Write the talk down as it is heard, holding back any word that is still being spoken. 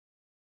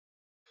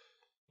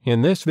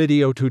In this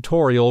video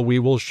tutorial, we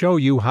will show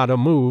you how to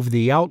move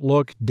the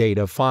Outlook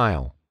data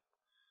file.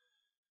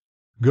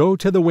 Go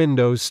to the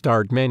Windows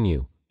Start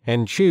menu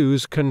and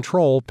choose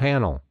Control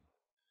Panel.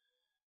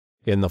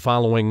 In the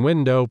following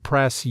window,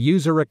 press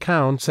User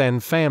Accounts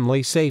and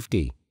Family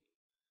Safety.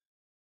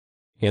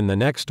 In the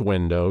next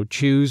window,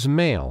 choose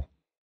Mail.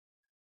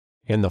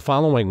 In the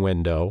following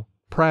window,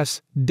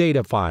 press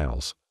Data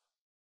Files.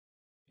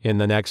 In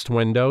the next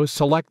window,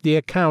 select the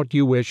account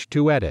you wish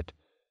to edit,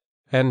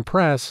 and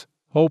press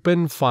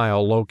Open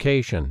File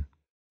Location.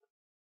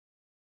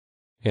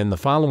 In the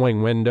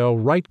following window,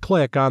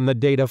 right-click on the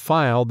data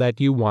file that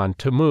you want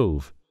to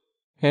move,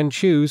 and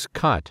choose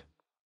Cut.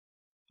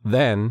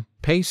 Then,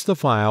 paste the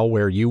file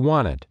where you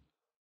want it.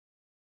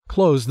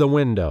 Close the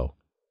window.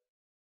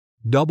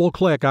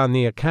 Double-click on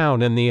the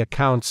account in the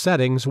Account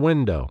Settings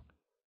window.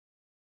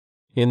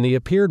 In the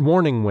Appeared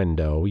Warning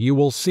window, you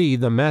will see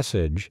the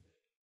message,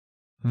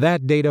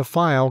 "That data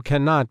file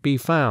cannot be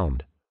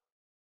found."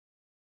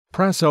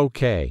 Press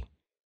OK.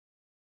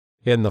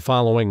 In the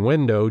following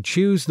window,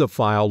 choose the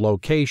file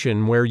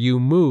location where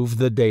you move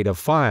the data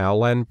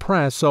file and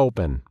press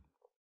Open.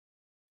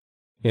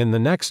 In the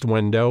next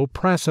window,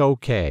 press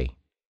OK.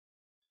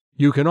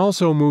 You can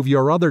also move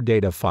your other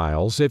data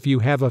files if you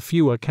have a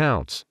few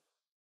accounts.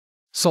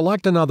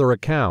 Select another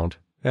account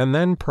and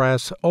then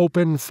press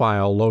Open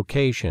File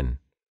Location.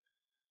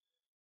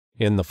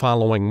 In the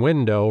following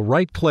window,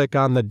 right-click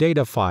on the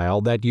data file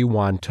that you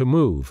want to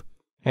move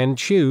and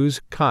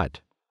choose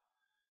Cut.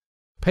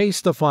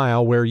 Paste the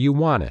file where you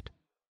want it.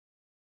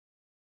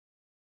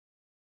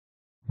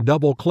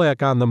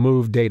 Double-click on the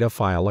Move Data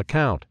File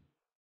account.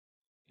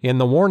 In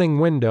the warning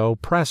window,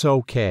 press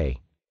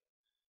OK.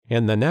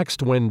 In the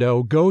next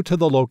window, go to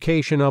the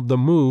location of the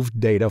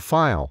moved data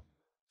file,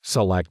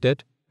 select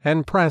it,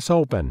 and press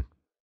Open.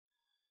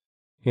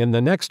 In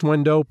the next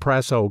window,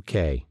 press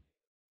OK.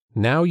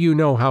 Now you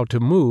know how to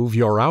move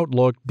your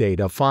Outlook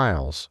data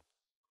files.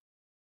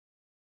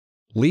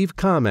 Leave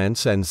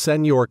comments and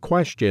send your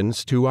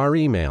questions to our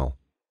email.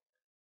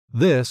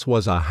 This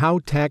was a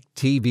Howtech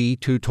TV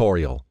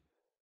tutorial.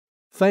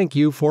 Thank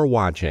you for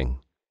watching.